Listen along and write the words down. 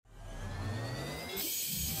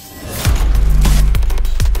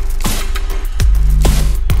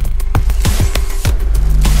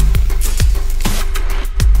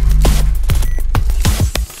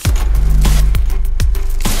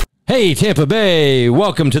Hey, Tampa Bay,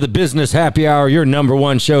 welcome to the Business Happy Hour, your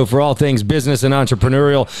 #1 show for all things business and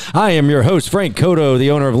entrepreneurial. I am your host, Frank Coto, the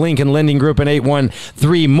owner of Lincoln Lending Group and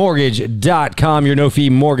 813mortgage.com, your no-fee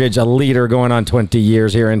mortgage, a leader going on 20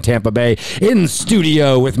 years here in Tampa Bay, in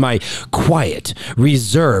studio with my quiet,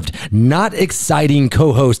 reserved, not exciting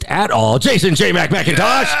co-host at all, Jason J.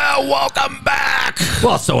 McIntosh. Yeah, welcome back.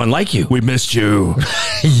 Well, so unlike you. We missed you.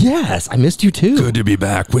 Yes, I missed you too. Good to be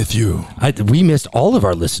back with you. We missed all of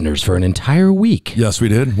our listeners for an entire week. Yes, we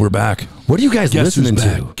did. We're back. What are you guys listening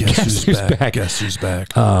to? Guess who's back? Guess who's back?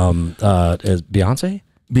 Is Beyonce?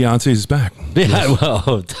 Beyonce's back. Yeah, Yes.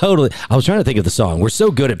 well, totally. I was trying to think of the song. We're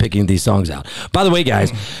so good at picking these songs out. By the way,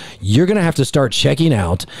 guys, you're going to have to start checking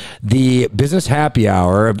out the Business Happy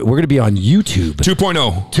Hour. We're going to be on YouTube.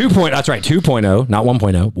 2.0. That's right, 2.0, not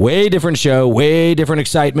 1.0. Way different show, way different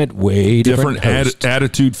excitement, way different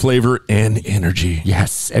attitude, flavor, and energy.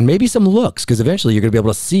 Yes, and maybe some looks, because eventually you're going to be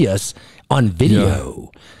able to see us on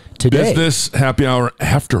video. Today. Business Happy Hour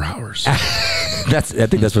after hours. I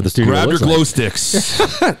think that's what the studio Grab your looks glow like. sticks.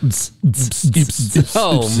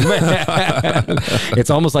 Oh, man.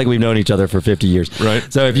 It's almost like we've known each other for 50 years. Right.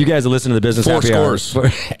 So if you guys listen to the Business Four Happy Hour,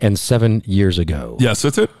 scores. and 7 years ago. Yes,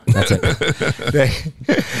 that's it. That's it.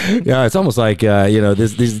 Yeah, it's almost like,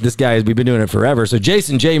 this guy, we've been doing it forever. So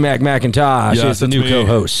Jason J. McIntosh Yes, is the new me.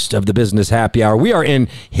 co-host of the Business Happy Hour. We are in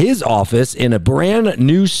his office in a brand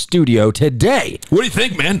new studio today. What do you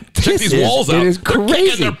think, man? Check these walls out. It is They're crazy.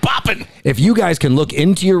 kicking, they're popping. If you guys can look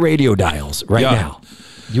into your radio dials right now,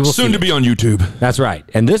 you will Soon see to it. be on YouTube. That's right.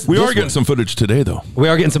 And We are getting some footage today, though. We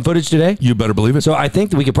are getting some footage today. You better believe it. So I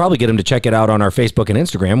think that we could probably get him to check it out on our Facebook and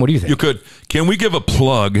Instagram. What do you think? You could. Can we give a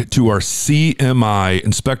plug to our CMI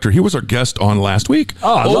inspector? He was our guest on last week.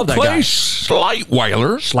 Oh, I love that guy.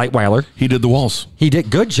 Schleitweiler. Schleitweiler. He did the walls. He did.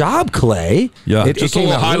 Good job, Clay. Yeah, It just a came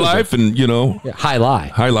little out high really life good. and, Yeah, high lie.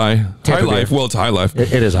 high lie. Tampa High life. Bay. Well, it's high life.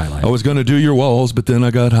 It is high life. I was going to do your walls, but then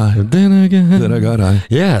I got high. Then again. Then I got high.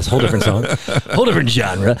 Yes, whole different song, whole different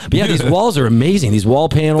genre. But yeah, these walls are amazing. These wall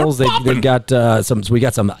panels, they've got some. So we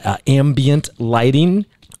got some ambient lighting,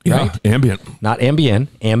 Yeah, right? ambient. Not ambient,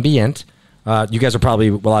 ambient. You guys are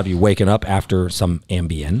probably will have you waking up after some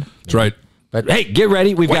ambient. That's right. But hey, get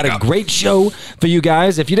ready. We've got Wake a up. great show for you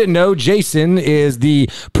guys. If you didn't know, Jason is the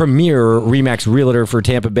premier RE/MAX realtor for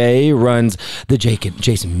Tampa Bay, runs the Jason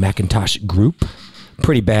McIntosh Group.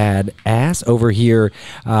 Pretty bad ass over here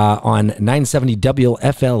on 970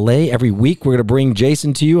 WFLA. Every week, we're going to bring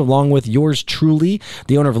Jason to you along with yours truly,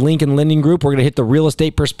 the owner of Lincoln Lending Group. We're going to hit the real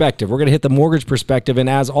estate perspective. We're going to hit the mortgage perspective. And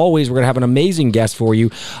as always, we're going to have an amazing guest for you,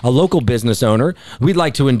 a local business owner. We'd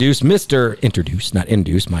like to introduce, my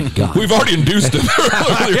God. We've already induced him.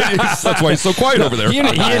 That's why he's so quiet over there. He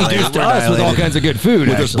induced us with all kinds of good food.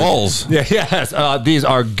 With his balls. Yeah, yes. These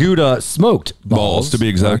are Gouda smoked balls. To be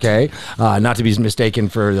exact. Okay. Not to be mistaken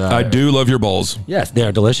for the... I do love your balls. Yes, they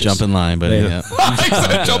are delicious. Jump in line, buddy. Yeah.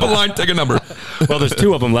 Jump in line, take a number. Well, there's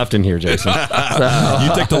 2 of them left in here, Jason.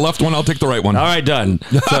 You take the left one, I'll take the right one. All right, done.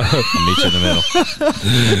 I'll meet you in the middle.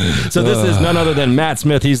 So this is none other than Matt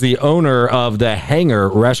Smith. He's the owner of the Hangar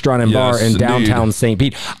Restaurant and Bar Yes, in downtown indeed. St.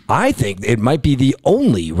 Pete. I think it might be the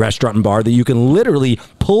only restaurant and bar that you can literally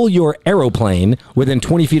pull your aeroplane within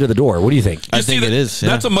 20 feet of the door. What do you think? I think it is.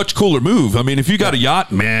 Yeah. That's a much cooler move. I mean, if you got a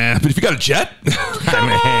yacht, man. But if you got a jet, come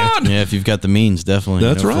on. Yeah, if you've got the means, definitely.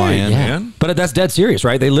 That's fly right. in. Yeah. man. But that's dead serious,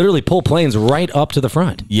 right? They literally pull planes right up to the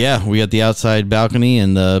front. Yeah, we got the outside balcony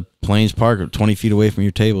and the planes park 20 feet away from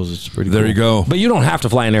your tables. It's pretty There cool. you go. But you don't have to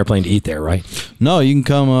fly an airplane to eat there, right? No, you can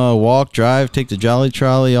come walk, drive, take the Jolly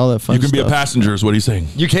Trolley, all that fun You can stuff. be a passenger is what he's saying.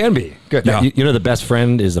 You can be. Good. Yeah. You know the best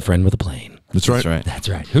friend is the friend with a plane. That's right. That's right. That's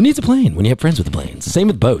right. Who needs a plane when you have friends with planes? Same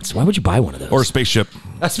with boats. Why would you buy one of those? Or a spaceship.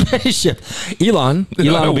 A spaceship. Elon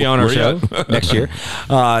will be on our Where you show next year.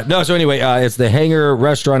 So anyway, it's the Hangar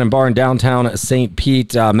Restaurant and Bar in downtown St.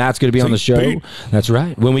 Pete. Matt's going to be on the show. Pete. That's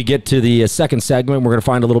right. When we get to the second segment, we're going to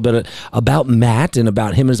find a little bit about Matt and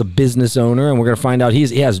about him as a business owner. And we're going to find out he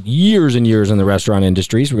has years and years in the restaurant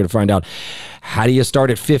industry. So we're going to find out how do you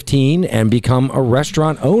start at 15 and become a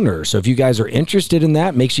restaurant owner. So if you guys are interested in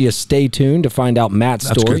that, make sure you stay tuned to find out Matt's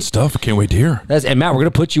That's story. good stuff. I can't wait to hear. And Matt, we're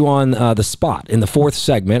going to put you on the spot in the fourth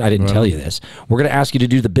segment. I didn't tell you this. We're going to ask you to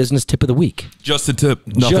do the business tip of the week. Just the tip.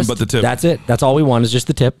 Nothing but the tip. That's it. That's all we want is just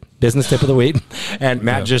the tip. business tip of the week. And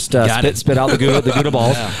Matt just spit out the Gouda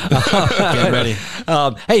balls. Get ready.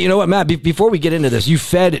 Hey, you know what, Matt? Before we get into this, you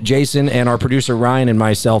fed Jason and our producer Ryan and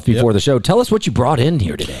myself before the show. Tell us what you brought in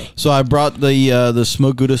here today. So I brought the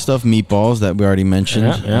smoked Gouda stuffed meatballs that we already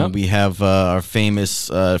mentioned. We have our famous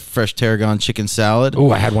fresh tarragon chicken salad.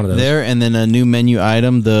 Oh, I had one of those there, and then a new menu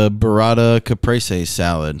item, the burrata caprese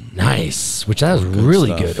salad. Nice, which that was really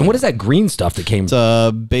good. And what is that green stuff that came? It's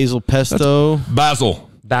basil pesto. Basil.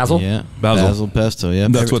 Yeah, basil pesto. Yeah,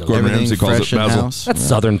 that's what Gordon Ramsay calls it. Basil. That's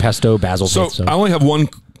Southern pesto, basil pesto. I only have one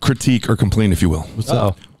critique or complaint, if you will. What's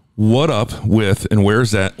up? What up with, and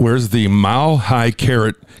where's the mile high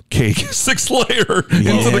carrot cake 6-layer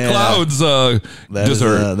into the clouds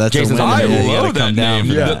dessert? That's Jason's a on the I menu. love that name.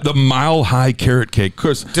 The mile high carrot cake.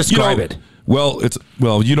 Describe it. Well,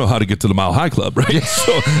 you know how to get to the Mile High Club, right?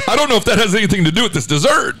 So I don't know if that has anything to do with this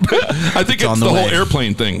dessert. I think it's the whole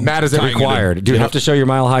airplane thing. Matt, is it required? Do you have to show your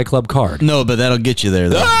Mile High Club card? No, but that'll get you there,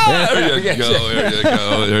 though. There you go. There you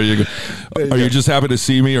go. There you go. Are you just happy to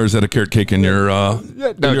see me, or is that a carrot cake in your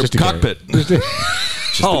just cockpit? Just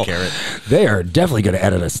a carrot. They are definitely going to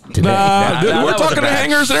edit us today. We're talking to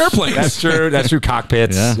hangars and airplanes. That's true. That's true.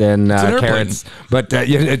 Cockpits and carrots. But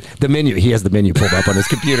the menu, he has the menu pulled up on his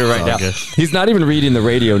computer right now. Good. He's not even reading the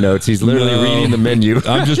radio notes. He's literally reading the menu.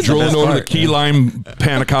 I'm just drooling over the key lime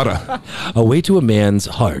panna cotta. A way to a man's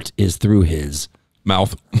heart is through his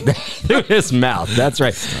Mouth. through his mouth. That's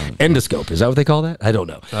right. Endoscope. Is that what they call that? I don't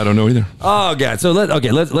know. I don't know either. Oh God. So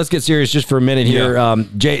let's get serious just for a minute here.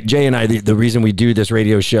 Jay and I, the reason we do this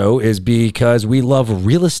radio show is because we love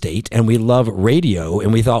real estate and we love radio,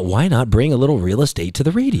 and we thought, why not bring a little real estate to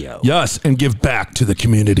the radio? Yes, and give back to the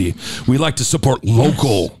community. We like to support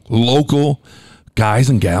local guys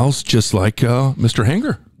and gals, just like Mr.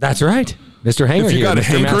 Hangar. That's right. Mr. Hangar. If you got a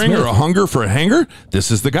Mr. hankering or a hunger for a hangar, this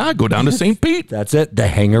is the guy. Go down to St. Pete. That's it. The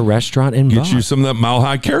Hangar Restaurant in Get you some of that Mile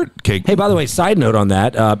High carrot cake. Hey, by the way, side note on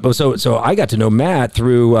that. So I got to know Matt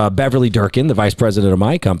through Beverly Durkin, the vice president of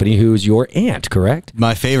my company, who's your aunt, correct?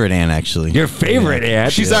 My favorite aunt, actually. Your favorite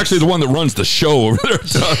aunt. She's actually the one that runs the show over there.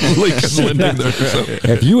 Lincoln Lending there. So.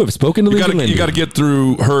 If you have spoken to Lincoln Lending, you got to get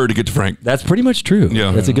through her to get to Frank. That's pretty much true.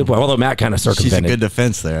 Yeah. That's a good point. Although Matt kind of circumvented. She's a good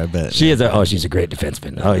defense there, I bet. She is. She's a great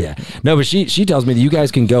defenseman. Oh yeah. No, but she tells me that you guys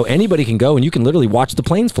can go. Anybody can go, and you can literally watch the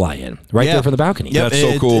planes fly in there from the balcony. Yep, that's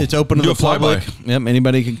so cool. It's open to the public. Yep,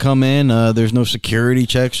 anybody can come in. There's no security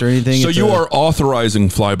checks or anything. So you are authorizing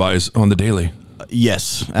flybys on the daily.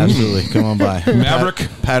 Yes, absolutely. Come on by. Maverick.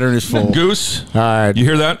 Pattern is full. Goose. You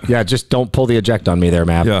hear that? Yeah, just don't pull the eject on me there,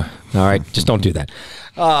 Matt. Yeah. All right, just don't do that.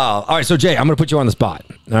 All right, so Jay, I'm going to put you on the spot.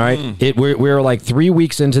 All right, we're like 3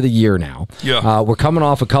 weeks into the year now. Yeah, we're coming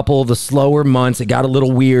off a couple of the slower months. It got a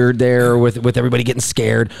little weird there with everybody getting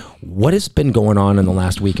scared. What has been going on in the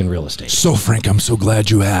last week in real estate? So, Frank, I'm so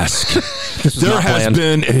glad you asked. There has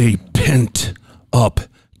been a pent up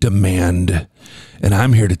demand. And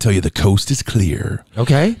I'm here to tell you the coast is clear.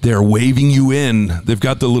 Okay. They're waving you in. They've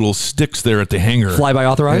got the little sticks there at the hangar. Flyby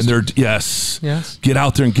authorized? And they're, yes. Get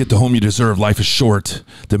out there and get the home you deserve. Life is short.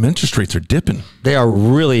 The interest rates are dipping. They are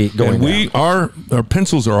really going and our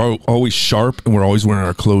pencils are always sharp, and we're always wearing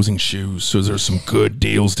our closing shoes. So there's some good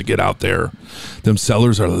deals to get out there. Them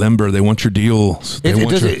sellers are limber. They want your deals.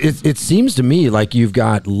 It seems to me like you've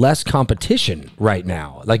got less competition right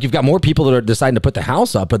now. Like you've got more people that are deciding to put the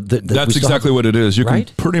house up. But that's exactly what it is. You can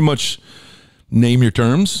pretty much name your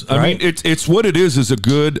terms. I mean, it's what it is a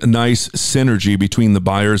good, nice synergy between the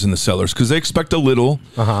buyers and the sellers, because they expect a little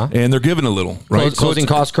and they're giving a little, right? Closing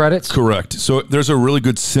cost credits? Correct. So there's a really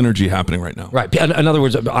good synergy happening right now. Right. In other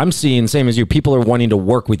words, I'm seeing, same as you, people are wanting to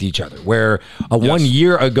work with each other, where 1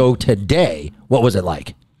 year ago today, what was it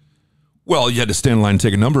like? Well, you had to stand in line and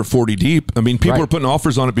take a number 40 deep. I mean, people were putting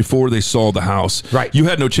offers on it before they saw the house. Right. You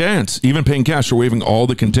had no chance. Even paying cash or waiving all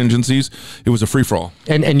the contingencies, it was a free-for-all.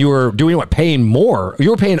 And you were doing what? Paying more?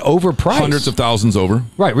 You were paying overpriced. Hundreds of thousands over.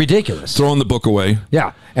 Right. Ridiculous. Throwing the book away.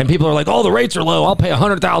 Yeah. And people are like, oh, the rates are low. I'll pay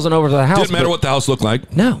 $100,000 over the house. Didn't matter what the house looked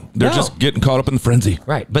like. No. They're just getting caught up in the frenzy.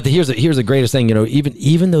 Right. But here's the greatest thing,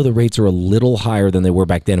 even though the rates are a little higher than they were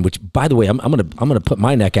back then, which, by the way, I'm gonna put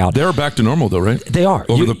my neck out. They're back to normal though, right? They are.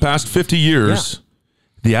 Over the past 50 years. Yeah.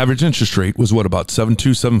 The average interest rate was what, about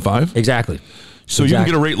 7.2, 7.5? Exactly. So you can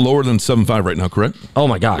get a rate lower than 7.5 right now, correct? Oh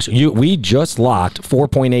my gosh. We just locked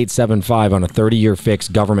 4.875 on a 30-year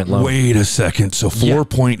fixed government loan. Wait a second. So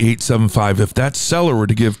 4.875. If that seller were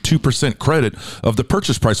to give 2% credit of the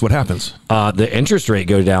purchase price, what happens? The interest rate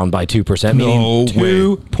goes down by 2%, meaning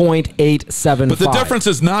 2.875. But the difference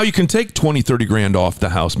is now you can take 20, 30 grand off the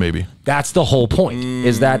house maybe. That's the whole point,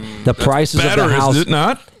 is that the prices of the house. Is it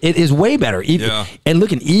not? It is way better. And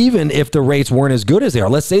look, even if the rates weren't as good as they are,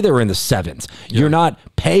 let's say they were in the 7s, you're not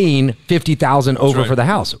paying $50,000 over for the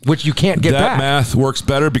house, which you can't get back. That math works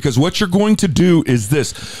better because what you're going to do is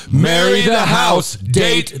this: marry the house,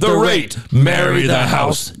 date the rate. Marry the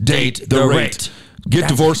house, date the rate. Get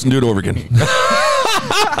divorced and do it over again.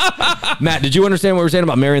 Matt, did you understand what we were saying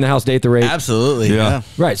about marrying the house, date the rate? Absolutely. Yeah.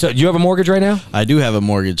 Right. So do you have a mortgage right now? I do have a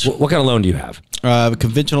mortgage. What kind of loan do you have? A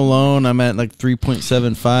conventional loan. I'm at like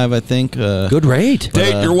 3.75, I think. Good rate.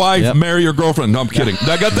 Date your wife, marry your girlfriend. No, I'm kidding.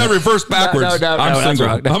 I got that reversed backwards. I'm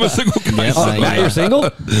single. I'm a single guy. Matt, you're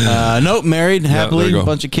single? Nope, married, happily, a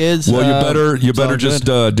bunch of kids. Well, you better just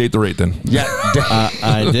date the rate then. Yeah.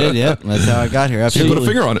 I did, yep. That's how I got here. Absolutely. So put a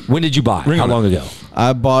finger on it. When did you buy? How long ago?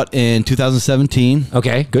 I bought in 2017.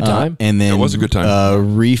 Okay, good time. And then it was a good time.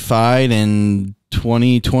 Refied in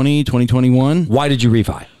 2020, 2021. Why did you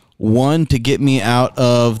refi? One, to get me out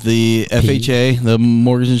of the FHA, the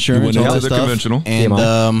mortgage insurance, all that the stuff, conventional,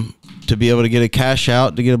 and to be able to get a cash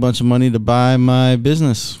out to get a bunch of money to buy my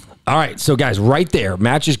business. All right, so guys, right there,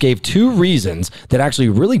 Matt just gave 2 reasons that actually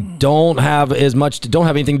really don't have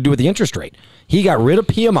anything to do with the interest rate. He got rid of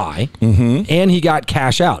PMI, and he got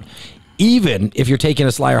cash out. Even if you're taking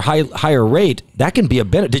a slightly higher rate, that can be a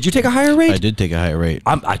benefit. Did you take a higher rate? I did take a higher rate.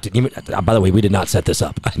 I didn't even. By the way, we did not set this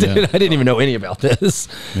up. I didn't even know any about this.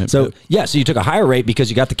 So you took a higher rate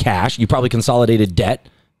because you got the cash. You probably consolidated debt,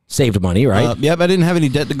 saved money, right? Yep, I didn't have any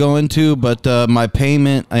debt to go into, but my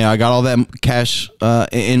payment, I got all that cash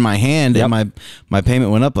in my hand, and my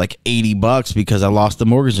payment went up like $80 because I lost the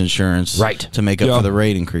mortgage insurance, to make up for the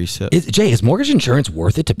rate increase. Jay, is mortgage insurance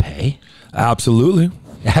worth it to pay? Absolutely.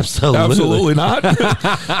 Absolutely not.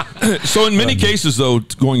 So in many cases, though,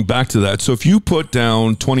 going back to that, so if you put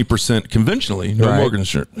down 20% conventionally, no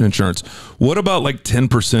mortgage insurance, what about like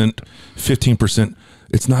 10%, 15%?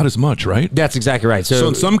 It's not as much, right? That's exactly right. So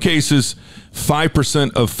in some cases,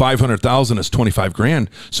 5% of 500,000 is 25 grand.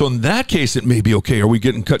 So in that case, it may be okay. Are we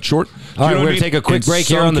getting cut short? All right, we're going to take a quick break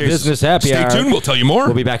here on the Business Happy Hour. Stay tuned. We'll tell you more.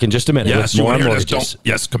 We'll be back in just a minute. Yes, more on mortgages.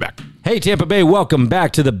 Yes, come back. Hey, Tampa Bay, welcome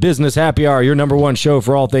back to the Business Happy Hour, your number one show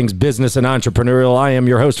for all things business and entrepreneurial. I am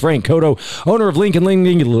your host, Frank Coto, owner of Lincoln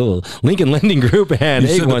Lending Group. And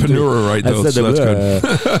you said the Panura right, though, so that's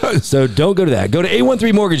good. So don't go to that. Go to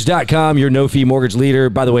a13mortgage.com, your no-fee mortgage leader.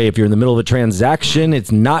 By the way, if you're in the middle of a transaction,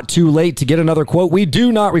 it's not too late to get another quote. We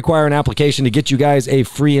do not require an application to get you guys a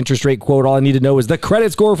free interest rate quote. All I need to know is the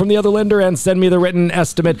credit score from the other lender and send me the written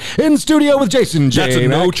estimate in studio with Jason J. That's a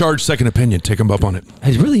no-charge second opinion. Take them up on it.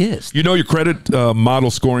 It really is. You know your credit model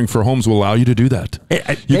scoring for homes will allow you to do that.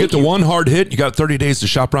 You get the one hard hit. You got 30 days to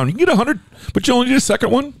shop around. You can get 100, but you only need a second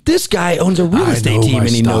one. This guy owns a real estate team, and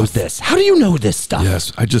he knows this. How do you know this stuff?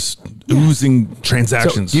 Yes, I just oozing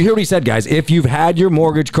transactions. So, you hear what he said, guys? If you've had your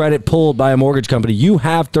mortgage credit pulled by a mortgage company, you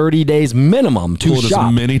have 30 days minimum to pull it shop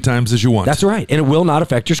as many times as you want. That's right, and it will not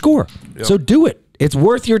affect your score. Yep. So do it. It's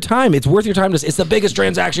worth your time. It's worth your time. It's the biggest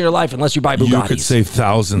transaction of your life, unless you buy Bugattis. You could save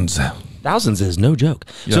thousands. Thousands is no joke.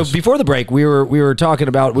 Yes. So before the break, we were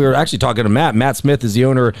actually talking to Matt. Matt Smith is the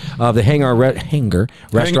owner of the Hangar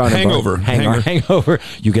restaurant. Hangover.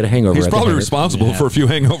 You get a hangover. He's probably responsible for a few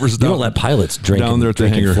hangovers. You don't let pilots drink down there at the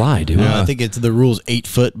Hangar. Fly, do I think it's the rules.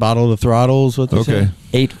 8-foot bottle to throttle is what they say.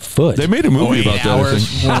 8 foot. They made a movie about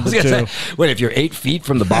that. I was gonna say, wait, if you're 8 feet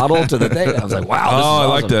from the bottle to the thing, I was like, wow. This is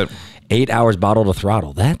awesome. I like that. 8 hours bottle to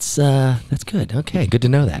throttle. That's good. Okay, good to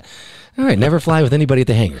know that. All right, never fly with anybody at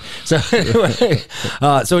the hangar.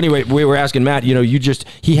 So anyway, we were asking Matt,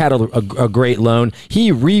 he had a great loan.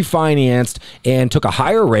 He refinanced and took a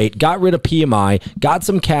higher rate, got rid of PMI, got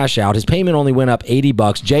some cash out. His payment only went up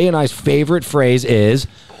 $80. Jay and I's favorite phrase is,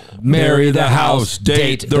 marry the house,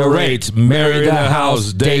 date the rate. Marry the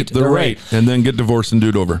house, date the rate. And then get divorced and do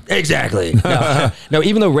it over. Exactly. Now,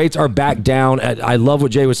 even though rates are back down, I love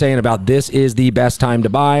what Jay was saying about this is the best time to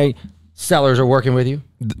buy. Sellers are working with you.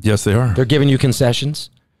 Yes, they are. They're giving you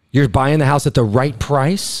concessions. You're buying the house at the right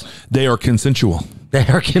price. They are consensual. They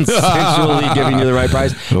are consensually giving you the right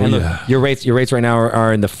price. Your rates right now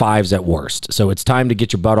are in the 5s at worst. So it's time to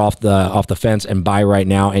get your butt off the fence and buy right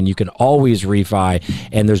now. And you can always refi,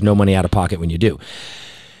 and there's no money out of pocket when you do.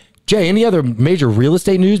 Jay, any other major real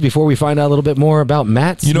estate news before we find out a little bit more about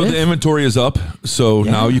Matt Smith? The inventory is up, so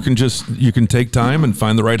now you can take time and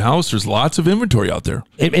find the right house. There's lots of inventory out there.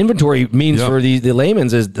 Inventory means for the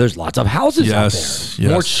layman's is there's lots of houses out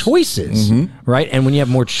there. More choices, right? And when you have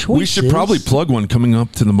more choices... We should probably plug one coming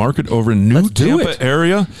up to the market over in New Tampa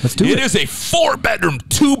area. Let's do it. It is a 4-bedroom,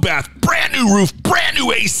 2-bath, brand new roof, brand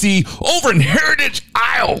new AC over in Heritage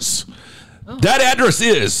Isles. That address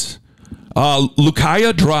is...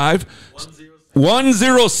 Lucaya Drive,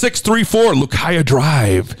 10634 Lucaya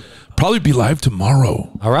Drive. Probably be live tomorrow.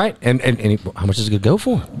 All right. And how much is it going to go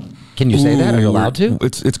for? Can you say that? Are you allowed to?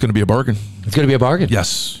 It's going to be a bargain. It's going to be a bargain?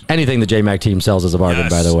 Yes. Anything the J-Mac team sells is a bargain,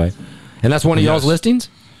 by the way. And that's one of y'all's listings?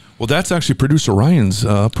 Well, that's actually producer Ryan's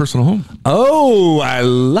personal home. Oh, I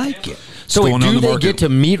like it. So do they get to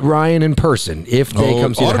meet Ryan in person if they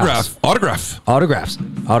come see the house? Autographs are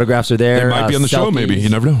there. They might be on the show, maybe. You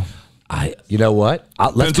never know. You know what?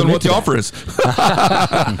 Depends on what the offer is.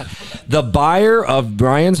 The buyer of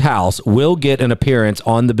Brian's house will get an appearance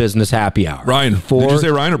on the Business Happy Hour. Ryan. Did you say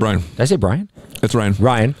Ryan or Brian? Did I say Brian? It's Ryan.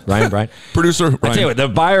 Brian. Producer Ryan. I tell you what, the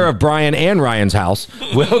buyer of Brian and Ryan's house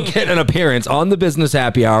will get an appearance on the Business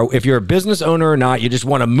Happy Hour. If you're a business owner or not, you just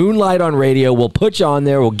want to moonlight on radio, we'll put you on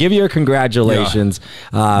there. We'll give you a congratulations.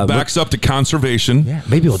 Yeah. Backs up to conservation. Yeah,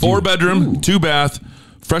 maybe we'll 4-bedroom, 2-bath,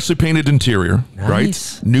 freshly painted interior,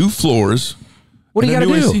 right? New floors. What do you got to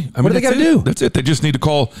do? What do they got to do? That's it. They just need to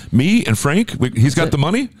call me and Frank. He's got the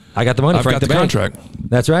money. I got the money. I've got the contract.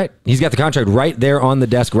 That's right. He's got the contract right there on the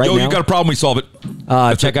desk right now. You got a problem, we solve it.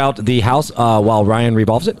 Check out the house while Ryan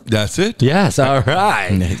revolves it. That's it. Yes. All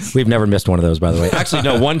right. Nice. We've never missed one of those, by the way. Actually,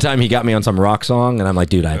 no. One time he got me on some rock song, and I'm like,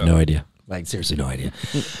 dude, I have no idea. Like, seriously, no idea.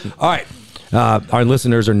 All right. Our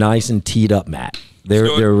listeners are nice and teed up, Matt.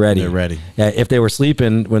 They're ready. They're ready. If they were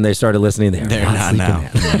sleeping when they started listening, they're not now.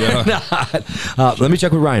 Let me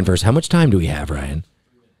check with Ryan first. How much time do we have, Ryan?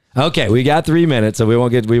 Okay, we got 3 minutes, so we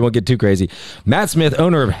won't get too crazy. Matt Smith,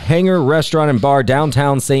 owner of Hangar Restaurant and Bar,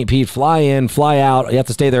 downtown St. Pete. Fly in, fly out. You have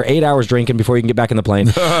to stay there 8 hours drinking before you can get back in the plane.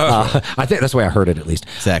 I think that's the way I heard it, at least.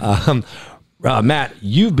 Exactly. Matt,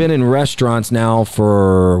 you've been in restaurants now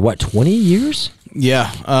for what, 20 years?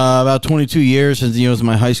 Yeah, about 22 years since it was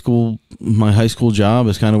my high school job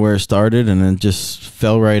is kind of where it started, and then just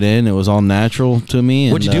fell right in. It was all natural to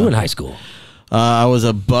me. What'd you do in high school? I was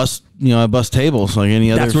a bus, I bus tables like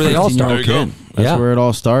any other. That's where they all started. That's where it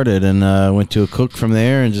all started, and went to a cook from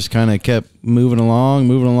there, and just kind of kept moving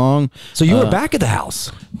along. So you were back of the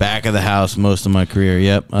house. Back of the house most of my career.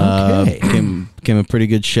 Yep. Okay. Became a pretty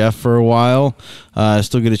good chef for a while. I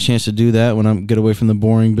still get a chance to do that when I get away from the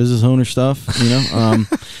boring business owner stuff.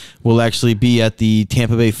 We'll actually be at the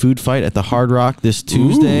Tampa Bay Food Fight at the Hard Rock this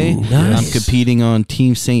Tuesday. Ooh, nice. I'm competing on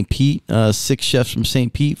Team St. Pete, 6 chefs from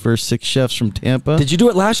St. Pete versus 6 chefs from Tampa. Did you do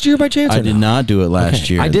it last year by chance? I did not do it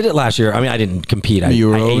last year. I did it last year. I mean, I didn't compete. You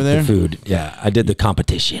were over ate there? the food. Yeah, I did the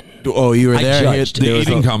competition. Oh, you were there? I judged. The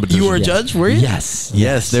eating competition. You were a judge, were you?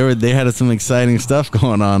 Yes. They had some exciting stuff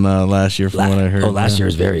going on last year from what I heard. Oh, last year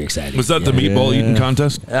was very exciting. Was that the meatball eating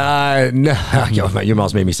contest? No. Your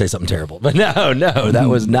mom's made me say something terrible. But no, that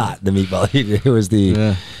was not the meatball eating. It was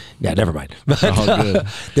the... Yeah, never mind. But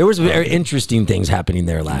there was very interesting things happening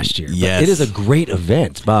there last year. Yes. But it is a great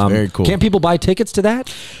event. Very cool. Can't people buy tickets to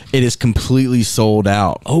that? It is completely sold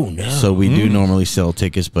out. Oh, no. So we do normally sell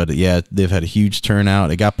tickets, but yeah, they've had a huge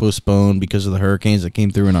turnout. It got postponed because of the hurricanes that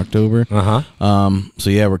came through in October.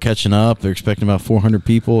 So yeah, we're catching up. They're expecting about 400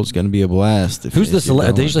 people. It's going to be a blast. Who's the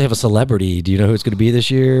celebrity? They usually have a celebrity. Do you know who it's going to be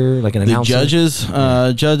this year? Like an announcer?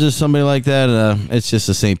 The judges, somebody like that. It's just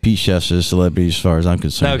the St. Pete chefs as celebrities as far as I'm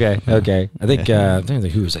concerned. Okay. I think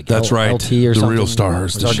who was like that's right. LT or the something. Real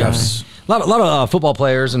stars, the chefs. A lot of football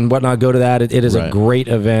players and whatnot go to that. It is a great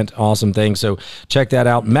event, awesome thing. So check that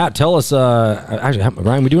out. Matt, tell us. Actually,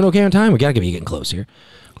 Ryan, we doing okay on time? We gotta be getting close here.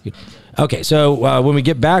 Okay, so when we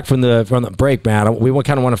get back from the break, Matt, we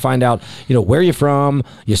kind of want to find out, where you're from.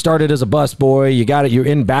 You started as a bus boy. You got it. You're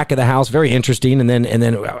in back of the house. Very interesting. And then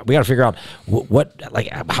we got to figure out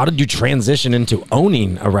how did you transition into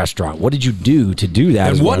owning a restaurant? What did you do to do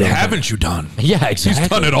that? And what haven't you done? Yeah, exactly. He's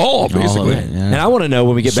done it all, basically. And I want to know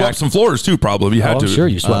when we get back. Swept some floors too, probably. You had to. I'm sure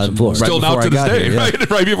you swept some floors. Still now to this day,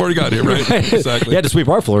 right before you got here, right? Exactly. You had to sweep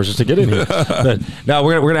our floors just to get in here. But now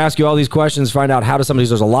we're gonna ask you all these questions. Find out how do some of these.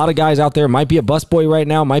 There's a lot of guys out there. Might be a bus boy right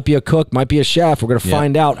now, might be a cook, might be a chef. We're going to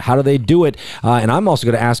find out how do they do it. And I'm also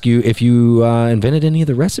going to ask you if you invented any of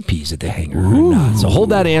the recipes at the Hangar or not. So hold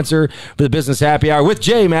that answer for the Business Happy Hour with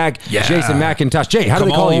J-Mac, Jason McIntosh. Jay, how do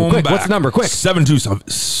they call you? Quick, what's the number? Quick.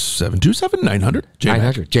 727-900.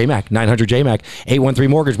 J-Mac. 900 J-Mac. 813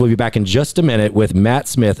 Mortgage. We'll be back in just a minute with Matt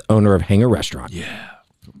Smith, owner of Hangar Restaurant. Yeah.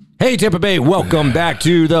 Hey, Tampa Bay, welcome back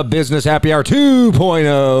to the Business Happy Hour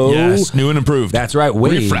 2.0. Yes, new and improved. That's right,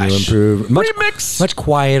 way Refresh. new and improved. Remix. Much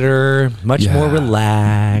quieter, much more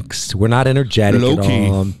relaxed. We're not energetic Low at key.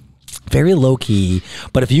 all. very low key,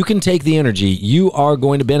 but if you can take the energy, you are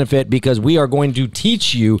going to benefit because we are going to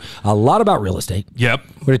teach you a lot about real estate. Yep.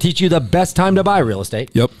 We're going to teach you the best time to buy real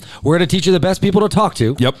estate. Yep. We're going to teach you the best people to talk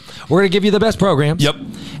to. Yep. We're going to give you the best programs. Yep.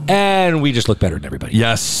 And we just look better than everybody.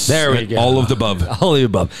 Yes. There we go. All of the above. All of the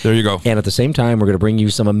above. There you go. And at the same time, we're going to bring you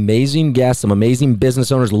some amazing guests, some amazing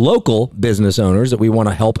business owners, local business owners that we want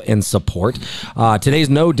to help and support. Today's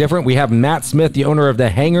no different. We have Matt Smith, the owner of the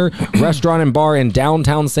Hangar Restaurant and Bar in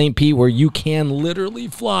downtown St. Pete, where you can literally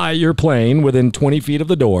fly your plane within 20 feet of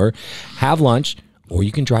the door, have lunch, or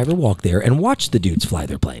you can drive or walk there and watch the dudes fly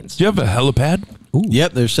their planes. Do you have a helipad? Ooh.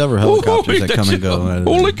 Yep, there's several helicopters that come and go.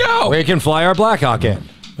 Holy cow. We can fly our Blackhawk in.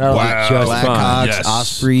 Blackhawks, Yes.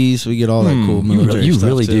 Ospreys, we get all that cool military You stuff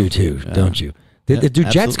really too. do, don't you? Do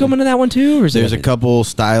absolutely. jets come into that one too? Or is There's a couple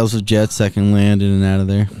styles of jets that can land in and out of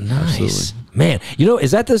there. Nice. Absolutely. Man,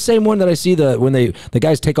 is that the same one that I see when the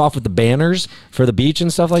guys take off with the banners for the beach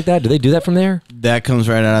and stuff like that? Do they do that from there? That comes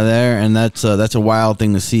right out of there, and that's a wild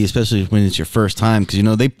thing to see, especially when it's your first time,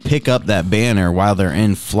 because they pick up that banner while they're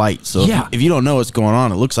in flight. So if you don't know what's going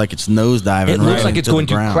on, it looks like it's nosediving. It looks like it's going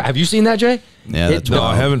to. Have you seen that, Jay? Yeah, No,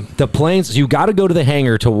 I haven't. The planes. You got to go to the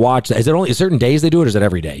hangar to watch that. Is it only certain days they do it, or is it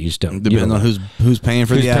every day? You just don't. Depending on who's paying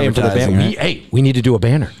for the advertising. Hey, we need to do a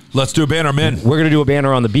banner. Let's do a banner, man. We're going to do a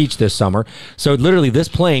banner on the beach this summer. So literally, this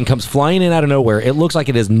plane comes flying in out of nowhere. It looks like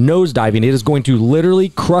it is nosediving. It is going to literally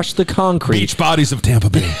crush the concrete. Beach bodies of Tampa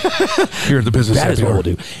Bay. Here at the business. That is what we'll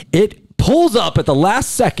do. It pulls up at the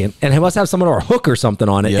last second, and it must have some of our hook or something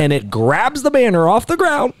on it, and it grabs the banner off the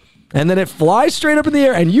ground, and then it flies straight up in the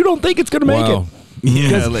air, and you don't think it's going to make it.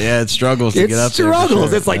 Yeah, it struggles to get up there. It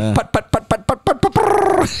struggles. It's like, I'm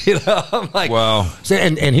like, wow. So,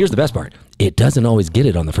 and here's the best part. It doesn't always get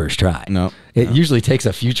it on the first try. It usually takes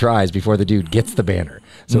a few tries before the dude gets the banner.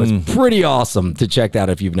 So it's pretty awesome to check that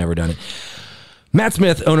if you've never done it. Matt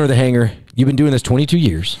Smith, owner of the Hangar. You've been doing this 22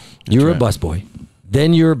 years. You were a busboy.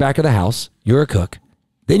 Then you were back of the house. You're a cook.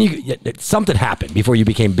 Then something happened before you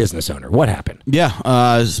became business owner. What happened? Yeah,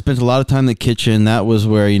 I spent a lot of time in the kitchen. That was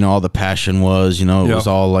where all the passion was. It was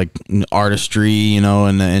all like artistry,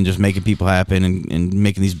 and just making people happy and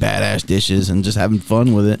making these badass dishes and just having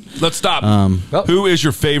fun with it. Let's stop. Who is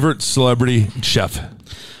your favorite celebrity chef?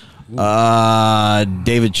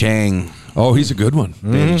 David Chang. Oh, he's a good one.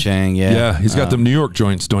 David Chang, yeah. Yeah, he's got them New York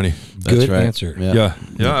joints, don't he? Good right. answer. Yeah,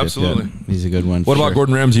 absolutely. He's a good one. What about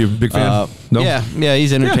Gordon Ramsay? You a big fan? No? Yeah,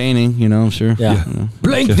 he's entertaining, I'm sure. Yeah.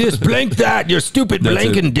 Blank this, blank that, your stupid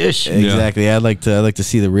blanking dish. Exactly. I'd like to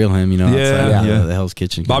see the real him, outside the Hell's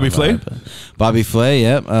Kitchen. Bobby Flay? Bobby Flay,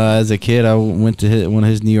 yep. As a kid, I went to one of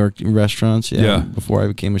his New York restaurants, before I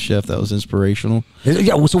became a chef. That was inspirational.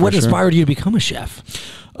 Yeah, so what inspired you to become a chef?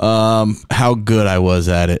 How good I was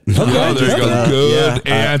at it. Oh, there you go. Good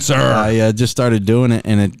answer. I just started doing it,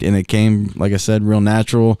 and it came, like I said, real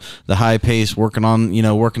natural. The high pace, working on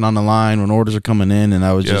the line when orders are coming in, and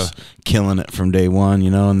I was just killing it from day one,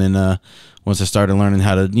 and then once I started learning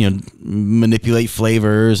how to manipulate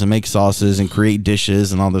flavors and make sauces and create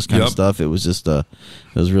dishes and all this kind of stuff, it was just it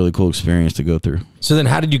was a really cool experience to go through. So then,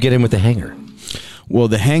 how did you get in with the Hangar? Well,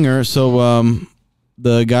 the Hangar,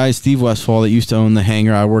 the guy, Steve Westfall, that used to own the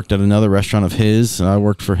Hangar, I worked at another restaurant of his. I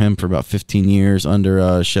worked for him for about 15 years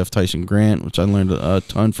under Chef Tyson Grant, which I learned a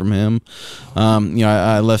ton from him.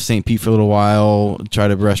 I left St. Pete for a little while, tried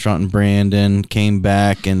a restaurant in Brandon, came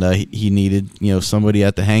back, and he needed somebody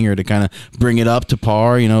at the Hangar to kind of bring it up to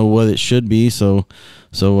par, what it should be. So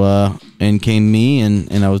and came me,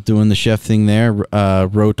 and I was doing the chef thing there,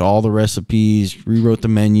 wrote all the recipes, rewrote the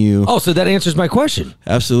menu. Oh, so that answers my question.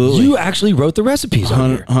 Absolutely. You actually wrote the recipes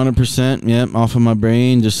on here. 100%, yep, off of my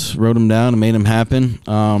brain, just wrote them down and made them happen.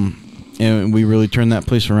 And we really turned that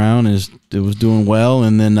place around. It was doing well,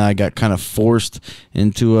 and then I got kind of forced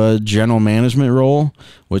into a general management role,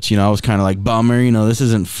 which, I was kind of like, bummer, this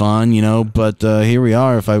isn't fun, but here we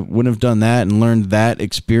are. If I wouldn't have done that and learned that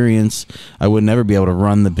experience, I would never be able to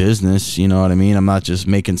run the business, you know what I mean? I'm not just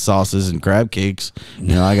making sauces and crab cakes,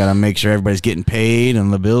 I got to make sure everybody's getting paid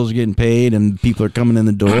and the bills are getting paid and people are coming in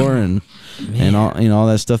the door and all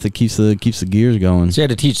that stuff that keeps the gears going. So you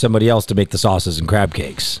had to teach somebody else to make the sauces and crab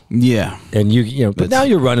cakes. Yeah. And but now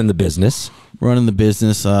you're running the business.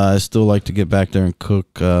 I still like to get back there and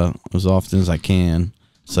cook as often as I can.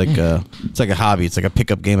 It's like a hobby. It's like a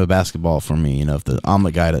pickup game of basketball for me. If the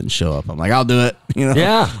omelet guy doesn't show up, I'm like, I'll do it.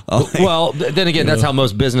 Yeah. Well, then again, that's how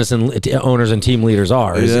most business and owners and team leaders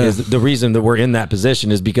are. Is the reason that we're in that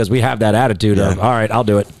position is because we have that attitude of, all right, I'll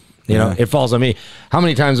do it. You know, it falls on me. How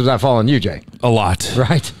many times has that fallen on you, Jay? A lot.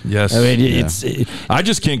 Right? Yes. I mean, I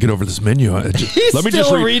just can't get over this menu. Let me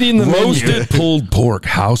just reading the roasted menu. pulled pork,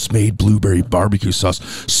 house-made blueberry barbecue sauce,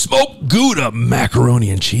 smoked Gouda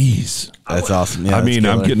macaroni and cheese. That's awesome. Yeah, I mean,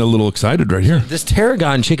 I'm getting a little excited right here. This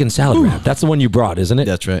tarragon chicken salad wrap. That's the one you brought, isn't it?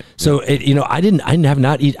 That's right. So,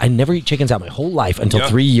 I never eat chicken salad my whole life until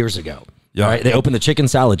 3 years ago. Yeah. Right? They opened the chicken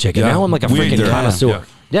salad chicken. Now I'm like a freaking connoisseur.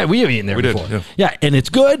 Yeah, we have eaten there before. Yeah, and it's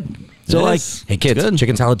good. So hey kids,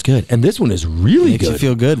 chicken salad's good. And this one is really Makes good. you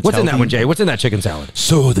feel good. What's in that one, Jay? What's in that chicken salad?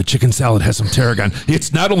 So the chicken salad has some tarragon.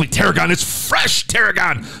 It's not only tarragon, it's fresh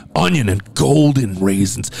tarragon, onion, and golden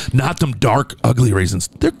raisins. Not them dark, ugly raisins.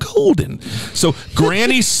 They're golden. So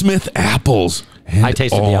Granny Smith apples. And I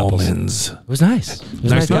tasted the apples. Almonds. It was nice. It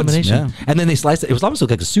was a nice combination. Yeah. And then they sliced it. It was almost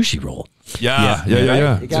like a sushi roll. Yeah.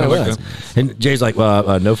 It kind of was. And Jay's like,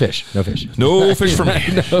 no fish. No fish. No fish for me.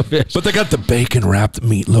 No fish. But they got the bacon wrapped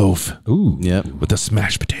meatloaf. Ooh. Yep. With the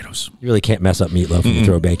smashed potatoes. You really can't mess up meatloaf when you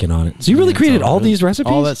throw bacon on it. So you really created all these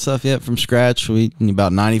recipes? All that stuff, from scratch.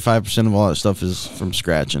 About 95% of all that stuff is from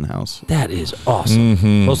scratch in house. That is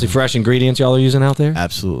awesome. Mostly fresh ingredients y'all are using out there?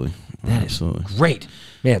 Absolutely. That is great.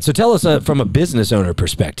 Man, so tell us from a business owner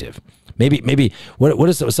perspective, maybe what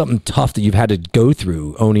is something tough that you've had to go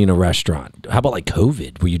through owning a restaurant? How about like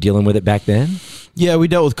COVID? Were you dealing with it back then? Yeah, we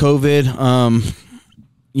dealt with COVID.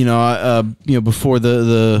 Before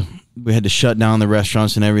we had to shut down the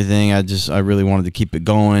restaurants and everything. I really wanted to keep it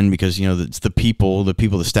going because it's the people,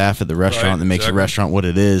 the staff at the restaurant that makes the restaurant what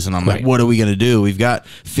it is. And I'm like, what are we gonna do? We've got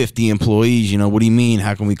 50 employees. What do you mean?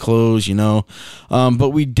 How can we close? But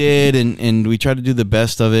we did, and we tried to do the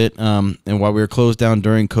best of it. And while we were closed down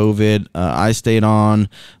during COVID, I stayed on.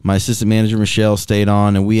 My assistant manager Michelle stayed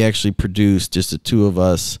on, and we actually produced, just the two of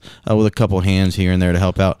us, with a couple hands here and there to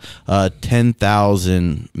help out,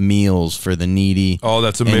 10,000 meals for the needy. Oh,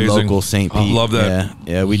 that's amazing. Local St. Pete. Love that.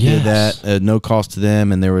 Yeah, we did that. No cost to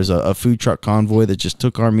them, and there was a food truck convoy that just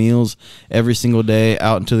took our meals every single day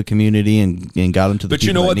out into the community and got them to the people. But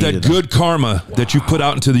you know what? That good karma that you put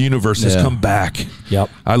out into the universe has come back. Yep.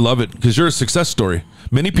 I love it because you're a success story.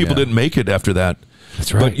 Many people didn't make it after that.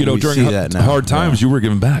 That's right. But during hard times, you were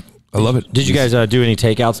giving back. I love it. Did you guys do any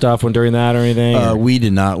takeout stuff during that or anything? We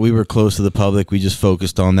did not. We were close to the public. We just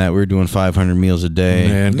focused on that. We were doing 500 meals a day.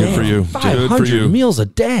 Man, good for you. 500 meals a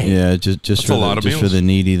day. Yeah, just for the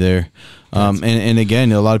needy there. And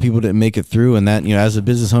again, a lot of people didn't make it through, and that, as a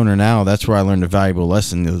business owner now, that's where I learned a valuable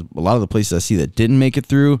lesson. A lot of the places I see that didn't make it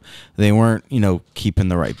through, they weren't, keeping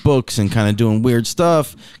the right books and kind of doing weird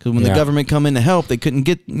stuff. Because when the government come in to help, they couldn't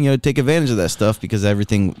get, take advantage of that stuff because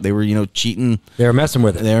everything, they were, cheating. They were messing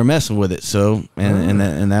with it. So,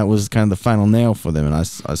 and that was kind of the final nail for them. And I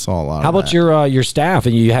saw a lot. How about your staff?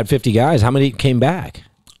 And you had 50 guys. How many came back?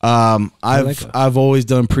 I've always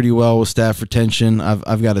done pretty well with staff retention.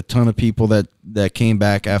 I've got a ton of people that came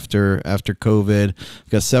back after COVID. I've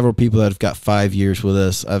got several people that have got 5 years with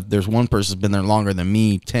us. There's one person that's been there longer than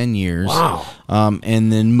me, 10 years. Wow.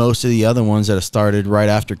 And then most of the other ones that have started right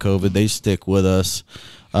after COVID, they stick with us.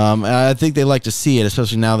 And I think they like to see it,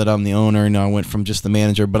 especially now that I'm the owner. I went from just the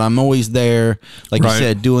manager, but I'm always there, like you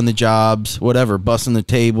said, doing the jobs, whatever, busting the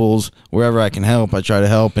tables, wherever I can help, I try to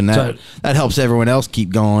help, and that helps everyone else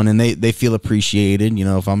keep going, and they feel appreciated.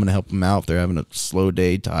 If I'm going to help them out, if they're having a slow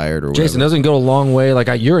day, tired, or whatever. Jason doesn't go a long way. Like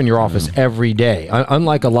you're in your office every day.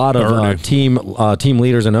 Unlike a lot of team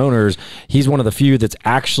leaders and owners, he's one of the few that's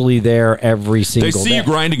actually there every single day. They see you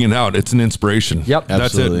grinding it out. It's an inspiration. Yep,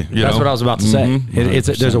 absolutely. That's it. That's what I was about to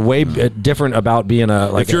say. There's a way different about being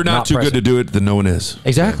if you're not too good to do it, then no one is.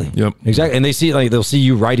 Exactly. Yep. Exactly. And they see they'll see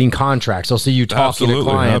you writing contracts. They'll see you talking to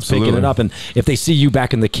clients, picking it up. And if they see you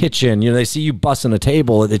back in the kitchen, they see you busting a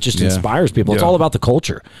table. It just inspires people. It's all about the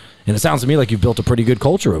culture. And it sounds to me like you've built a pretty good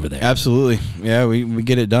culture over there. Absolutely. Yeah, we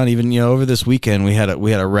get it done. Even, over this weekend, we had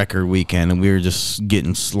a record weekend, and we were just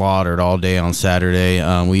getting slaughtered all day on Saturday.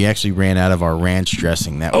 We actually ran out of our ranch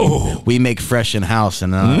dressing that we make fresh in house.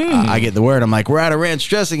 And I get the word. I'm like, we're out of ranch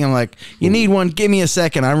dressing. I'm like, you need one? Give me a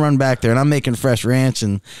second. I run back there, and I'm making fresh ranch.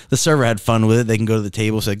 And the server had fun with it. They can go to the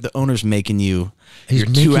table. It's like, the owner's making you your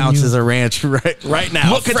 2 ounces of ranch right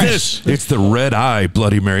now. Look at this. It's the Red Eye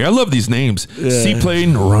Bloody Mary. I love these names.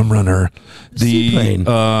 Seaplane, Rum Runner. Seaplane.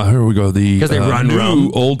 Here we go. The they run new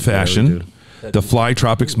rum. Old Fashioned. The Fly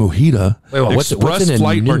Tropics Mojito. Express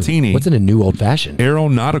Flight Martini. What's in a new Old Fashioned?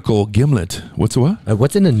 Aeronautical Gimlet. What's what?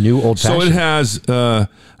 What's in a new Old Fashioned? So it has,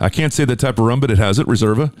 I can't say the type of rum, but it has it.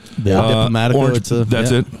 Reserva. Diplomatico. Orange,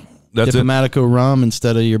 that's it. That's Diplomatico rum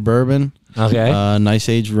instead of your bourbon. Okay. Nice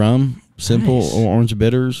aged rum. Simple orange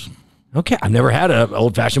bitters. Okay, I've never had an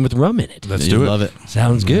Old Fashioned with rum in it. Let's do it. Love it.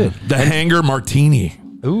 Sounds good. The Hangar Martini.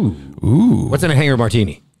 Ooh. What's in a Hangar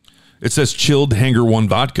martini? It says chilled Hangar 1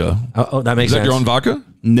 vodka. Oh, that makes sense. Is that your own vodka?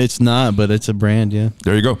 It's not, but it's a brand, yeah.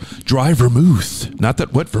 There you go. Dry vermouth. Not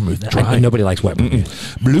that wet vermouth. Dry. Nobody likes wet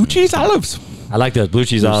vermouth. Blue cheese olives. I like those blue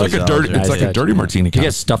cheese olives. It's like a dirty martini. Do you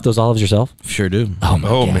guys stuff those olives yourself? Sure do. Oh,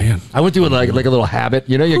 man. I went through like a little habit.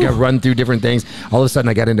 You know, you got to run through different things. All of a sudden,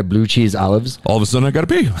 I got into blue cheese olives. All of a sudden, I got to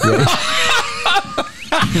pee. Yeah.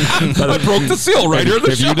 I broke the seal right here in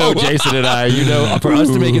the show. You know Jason and I, for us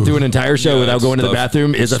to make it through an entire show without going to the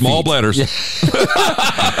bathroom is small a feat. bladders. Yeah.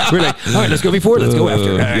 We're like, all right, let's go before, let's go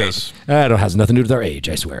after. Yes. That has nothing to do with our age,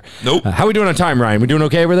 I swear. Nope. How are we doing on time, Ryan? We doing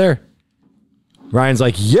okay over there? Ryan's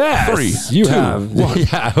like, yes, 3, 2, have. 1. Yeah,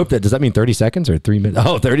 I hope that, does that mean 30 seconds or 3 minutes?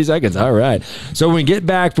 Oh, 30 seconds. All right. So when we get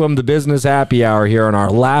back from the business happy hour here on our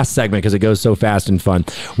last segment, because it goes so fast and fun,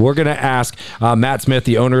 we're going to ask Matt Smith,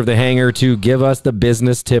 the owner of the Hangar, to give us the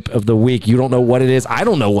business tip of the week. You don't know what it is. I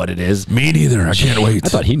don't know what it is. Me neither. I can't wait. I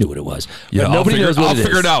thought he knew what it was. Yeah, nobody knows what it is. I'll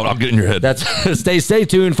figure it out. I'll get in your head. That's stay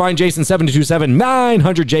tuned. Find Jason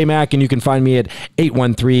 727-900-JMAC, and you can find me at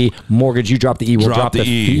 813 Mortgage. You drop the E. We'll drop the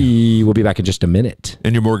fee. We'll be back in just a minute.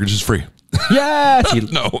 And your mortgage is free. Yes. He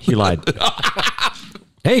lied.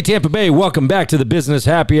 Hey, Tampa Bay, welcome back to the Business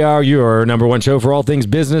Happy Hour, your number one show for all things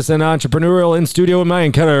business and entrepreneurial. In studio with my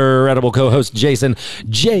incredible co-host, Jason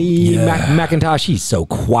McIntosh. He's so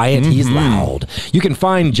quiet. He's loud. You can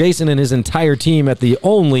find Jason and his entire team at the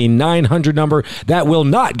only 900 number that will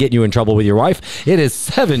not get you in trouble with your wife. It is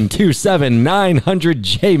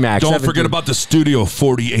 727-900-JMAC. Don't forget about the studio,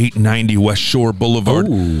 4890 West Shore Boulevard.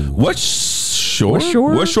 West Shore?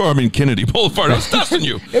 I mean Kennedy Boulevard. I was testing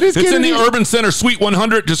you. It's in the Urban Center, Suite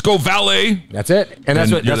 100. Just go valet. That's it. And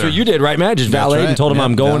that's what you did, right, Matt? Just valet and told him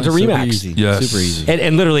I'm going to Remax. Yes. Super easy.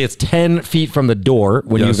 And literally, it's 10 feet from the door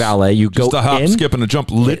when you valet. You go just a hop, skip, and a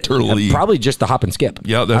jump, literally. Probably just the hop and skip.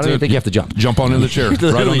 Yeah, that's I don't even think you have to jump. Jump on in the chair,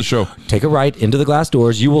 right on the show. Take a right into the glass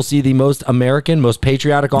doors. You will see the most American, most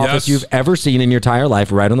patriotic office you've ever seen in your entire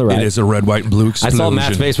life, right on the right. It is a red, white, and blue explosion. I saw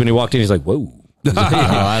Matt's face when he walked in. He's like, whoa.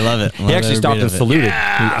 I love it. He actually stopped and saluted.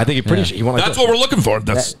 Yeah. I think he pretty sure he wanted. That's what we're looking for.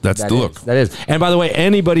 That's the look. That is. And by the way,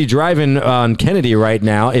 anybody driving on Kennedy right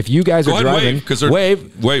now, if you guys are driving,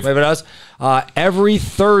 wave at us. Every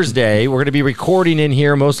Thursday, we're going to be recording in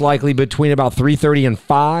here, most likely between about 3:30 and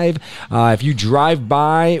 5. If you drive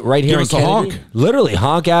by right here, give us a honk. Literally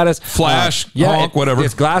honk at us, flash, honk, whatever.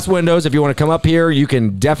 It's glass windows. If you want to come up here, you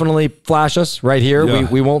can definitely flash us right here. Yeah.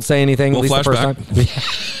 We won't say anything. We'll at least the first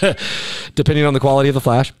time. Depending on the quality of the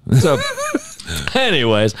flash. So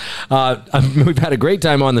anyways, we've had a great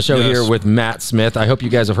time on the show here with Matt Smith. I hope you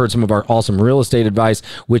guys have heard some of our awesome real estate advice,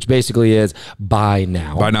 which basically is buy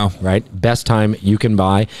now. Buy now. Right? Best time you can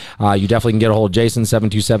buy. You definitely can get a hold of Jason,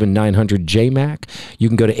 727-900-JMAC. You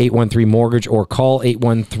can go to 813 Mortgage or call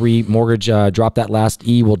 813 Mortgage. Drop that last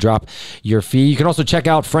E. We'll drop your fee. You can also check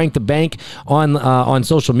out Frank the Bank on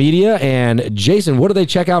social media. And Jason, what do they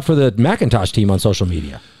check out for the McIntosh team on social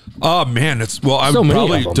media? Oh, man. I would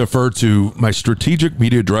probably defer to my strategic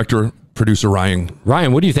media director, producer Ryan.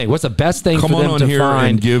 Ryan, what do you think? What's the best thing for them to find? Come on here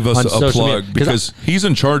and give us a plug, because he's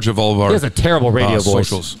in charge of all of our He has a terrible radio voice.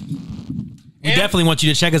 Socials. We definitely want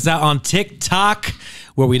you to check us out on TikTok,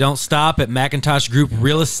 where we don't stop, at McIntosh Group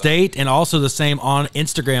Real Estate, and also the same on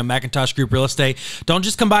Instagram, McIntosh Group Real Estate. Don't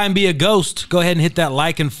just come by and be a ghost. Go ahead and hit that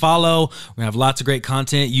like and follow. We're going to have lots of great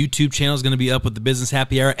content. YouTube channel is going to be up with the Business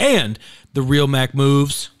Happy Hour and the Real Mac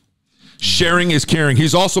Moves. Sharing is caring.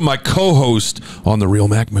 He's also my co-host on the Real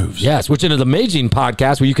Mac Moves. Yes, which is an amazing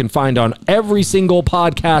podcast where you can find on every single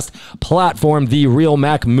podcast platform, the Real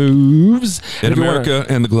Mac Moves. In America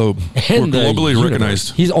and the globe. And we're globally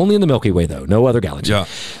recognized. He's only in the Milky Way, though. No other galaxy. Yeah.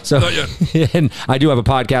 So, and I do have a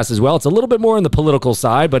podcast as well. It's a little bit more on the political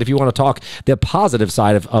side, but if you want to talk the positive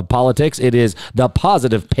side of politics, it is The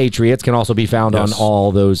Positive Patriots. Can also be found on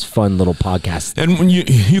all those fun little podcasts. And when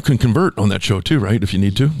you can convert on that show too, right? If you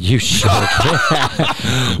need to. You should.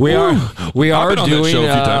 We are doing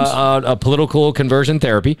a political conversion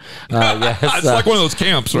therapy. It's like one of those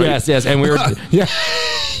camps, right? Yes, and we're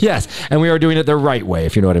yes, and we are doing it the right way,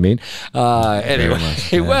 if you know what I mean. Anyway,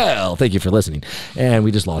 well, thank you for listening. And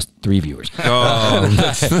we just lost 3 viewers. Oh,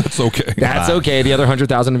 that's okay. That's okay. The other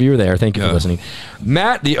 100,000 of you are there. Thank you for listening.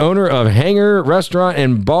 Matt, the owner of Hangar Restaurant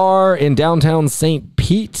and Bar in downtown St.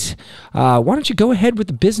 Pete. Why don't you go ahead with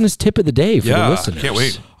the business tip of the day for the listeners? Can't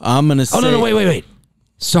wait. I'm going to say... Oh, no, wait.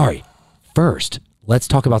 Sorry. First, let's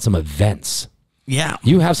talk about some events. Yeah.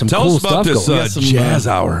 You have some Tell cool us about stuff this going. jazz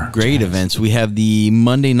hour. Great events. We have the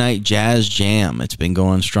Monday Night Jazz Jam. It's been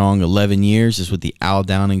going strong 11 years. It's with the Al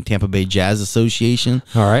Downing Tampa Bay Jazz Association.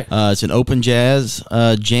 All right. It's an open jazz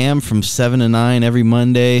jam from 7 to 9 every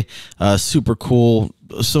Monday. Super cool.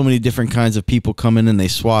 So many different kinds of people come in and they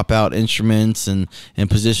swap out instruments and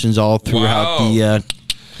positions all throughout the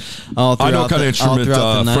I know what kind of instrument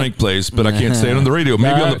Frank plays, but I can't say it on the radio.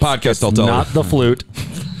 Maybe on the podcast I'll tell Not her. the flute.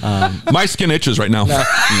 My skin itches right now.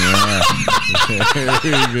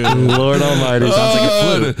 Lord Almighty. Sounds like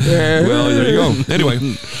a flute. Well, there you go. Anyway.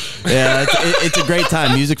 Yeah, it's a great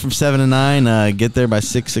time. Music from 7 to 9. Get there by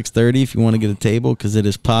 6:30 if you want to get a table because it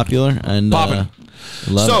is popular. And Poppin'.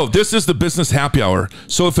 So this is the business happy hour.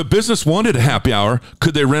 So if a business wanted a happy hour,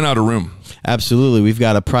 could they rent out a room? Absolutely. We've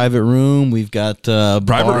got a private room. We've got a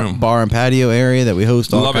bar and patio area that we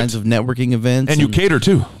host all kinds of networking events. And you cater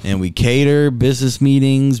too. And we cater business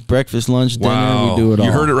meetings, breakfast, lunch, dinner. We do it all.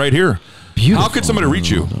 You heard it right here. Beautiful. How could somebody reach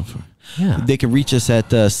you? Yeah. They can reach us at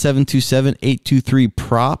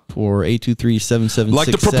 727-823-PROP or 823-7767.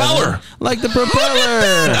 Like the propeller. Like the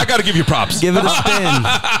propeller. I got to give you props. Give it a spin.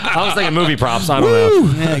 I was thinking movie props. I don't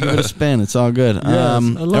know. Yeah, give it a spin. It's all good. Yes, I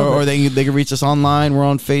love or they can reach us online. We're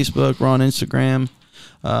on Facebook. We're on Instagram.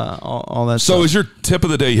 All that stuff. So is your tip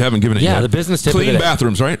of the day, you haven't given it yet? Yeah, the business tip of the Clean day.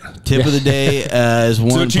 bathrooms, right? Tip of the day is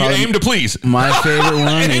one. So you aim to please. My favorite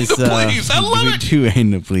one Aim is to please. I love it. We do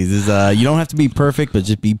aim to please. Is you don't have to be perfect, but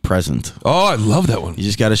just be present. Oh, I love that one. You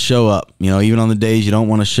just got to show up. You know, even on the days you don't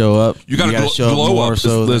want to show up, You got to show glow more up,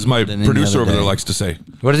 so as my than any producer other over there day. likes to say.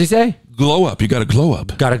 What does he say? Glow up. You got to glow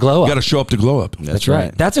up. Got to glow up. You got to show up to glow up. That's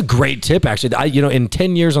right. That's a great tip, actually. In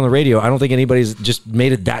 10 years on the radio, I don't think anybody's just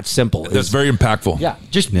made it that simple. That's very impactful. Yeah,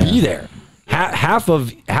 just be there. Half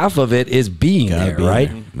of it is being there,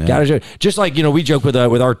 right? Yeah. Gotta show. Just like we joke with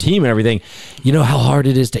our team and everything. You know how hard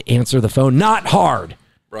it is to answer the phone. Not hard,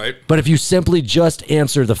 Right. but if you simply just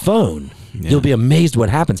answer the phone, you'll be amazed what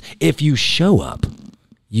happens. If you show up,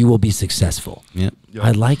 you will be successful. Yep.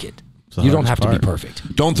 I like it. the You don't hardest have to be part.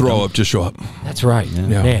 perfect. Don't throw up. Just show up. That's right.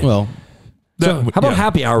 Yeah. Man. Well, So, how about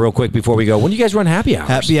happy hour real quick before we go? When do you guys run happy hours?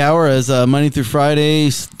 happy hour is Monday through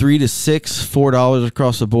Fridays, 3 to 6, $4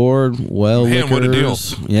 across the board. Well, Man, what a deal.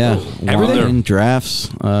 Yeah, Everything? wine, drafts.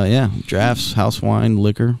 Drafts, house wine,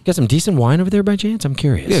 liquor. Got some decent wine over there by chance? I'm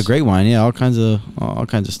curious. Yeah, great wine. Yeah, all kinds of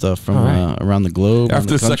stuff from around the globe.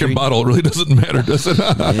 After the second bottle, it really doesn't matter, does it?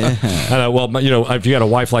 Yeah. I know. Well, if you got a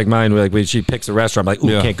wife like mine, like when she picks a restaurant, I'm like,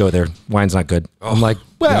 ooh, can't go there. Wine's not good. I'm like,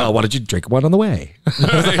 well, why don't you drink one on the way?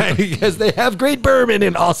 Because they have great bourbon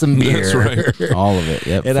and awesome beer. That's right. All of it.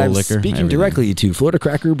 Yep. And full I'm liquor, speaking everything. directly to Florida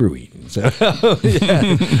Cracker Brewing. So,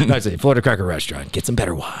 I say Florida Cracker Restaurant. Get some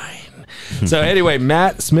better wine. So anyway,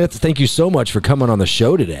 Matt Smith, thank you so much for coming on the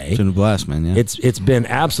show today. It's been a blast, man. Yeah. It's been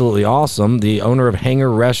absolutely awesome. The owner of Hangar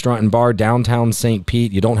Restaurant and Bar, downtown St.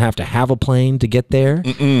 Pete. You don't have to have a plane to get there.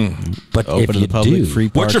 But open if to you the public, do, free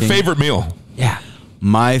parking. What's your favorite meal? yeah.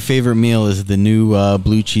 My favorite meal is the new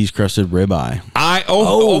blue cheese crusted ribeye.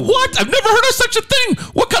 What? I've never heard of such a thing.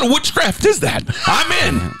 What kind of witchcraft is that? I'm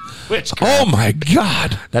in. Witchcraft. Oh my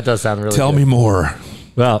God. That does sound really Tell good. me more.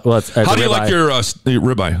 Well, it's How do you like your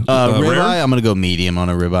ribeye? Ribeye, Rare? I'm gonna go medium on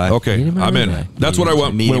a ribeye. Okay, Medium or I'm in. ribeye? That's what I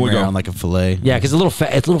want Medium when we rare go. on like a fillet. Yeah, because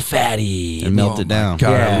it's a little fatty. And melt it down.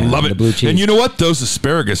 God, Yeah, I love the it. blue cheese. And you know what? Those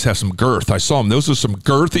asparagus have some girth. I saw them. Those are some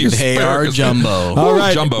girthy asparagus. They are jumbo. All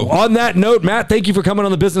right. Jumbo. On that note, Matt, thank you for coming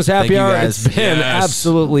on the Business Happy Thank you, Hour. guys. It's been Yes.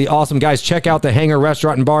 absolutely awesome. Guys, check out the Hangar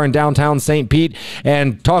Restaurant and Bar in downtown St. Pete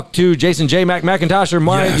and talk to Jason J. McIntosh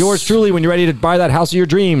or yours truly when you're ready to buy that house of your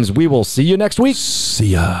dreams. We will see you next week. See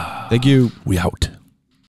ya. Thank you. We out.